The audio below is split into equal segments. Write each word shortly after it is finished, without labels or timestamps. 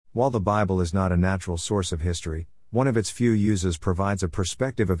While the Bible is not a natural source of history, one of its few uses provides a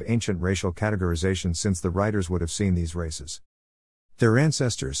perspective of ancient racial categorization, since the writers would have seen these races. Their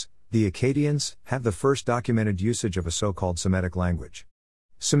ancestors, the Akkadians, have the first documented usage of a so-called Semitic language.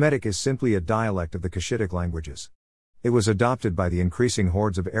 Semitic is simply a dialect of the Cushitic languages. It was adopted by the increasing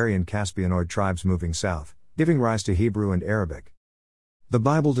hordes of Aryan Caspianoid tribes moving south, giving rise to Hebrew and Arabic. The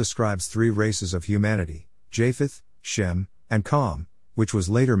Bible describes three races of humanity: Japheth, Shem, and Ham, which was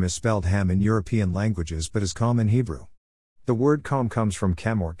later misspelled Ham in European languages but is Kam in Hebrew. The word Kam comes from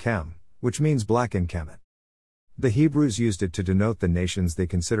Kem or Kem, which means black in Kemet. The Hebrews used it to denote the nations they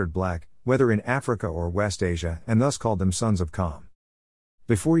considered black, whether in Africa or West Asia, and thus called them sons of Kam.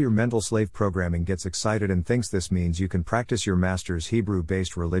 Before your mental slave programming gets excited and thinks this means you can practice your master's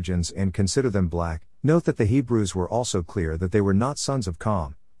Hebrew-based religions and consider them black, note that the Hebrews were also clear that they were not sons of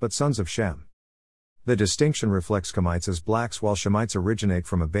Kam, but sons of Shem. The distinction reflects Kamites as blacks, while Shemites originate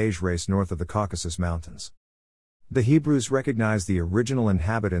from a beige race north of the Caucasus Mountains. The Hebrews recognized the original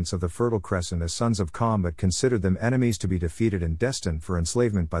inhabitants of the Fertile Crescent as sons of Kam but considered them enemies to be defeated and destined for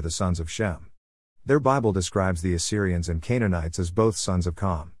enslavement by the sons of Shem. Their Bible describes the Assyrians and Canaanites as both sons of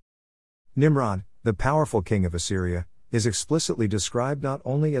Kam. Nimrod, the powerful king of Assyria, is explicitly described not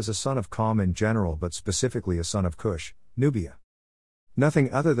only as a son of Kam in general but specifically a son of Cush, Nubia.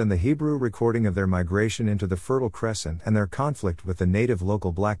 Nothing other than the Hebrew recording of their migration into the Fertile Crescent and their conflict with the native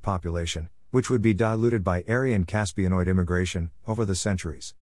local black population, which would be diluted by Aryan Caspianoid immigration, over the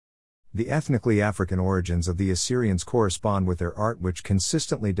centuries. The ethnically African origins of the Assyrians correspond with their art, which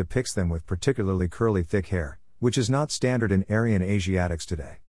consistently depicts them with particularly curly thick hair, which is not standard in Aryan Asiatics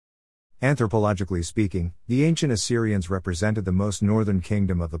today. Anthropologically speaking, the ancient Assyrians represented the most northern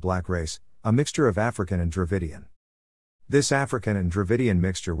kingdom of the black race, a mixture of African and Dravidian. This African and Dravidian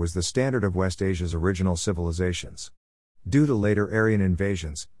mixture was the standard of West Asia's original civilizations. Due to later Aryan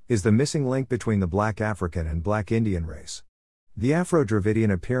invasions, is the missing link between the Black African and Black Indian race. The Afro-Dravidian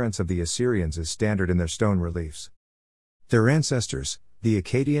appearance of the Assyrians is standard in their stone reliefs. Their ancestors, the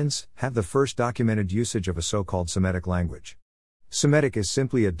Akkadians, have the first documented usage of a so-called Semitic language. Semitic is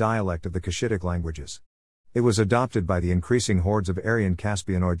simply a dialect of the Cushitic languages. It was adopted by the increasing hordes of Aryan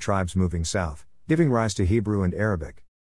Caspianoid tribes moving south, giving rise to Hebrew and Arabic.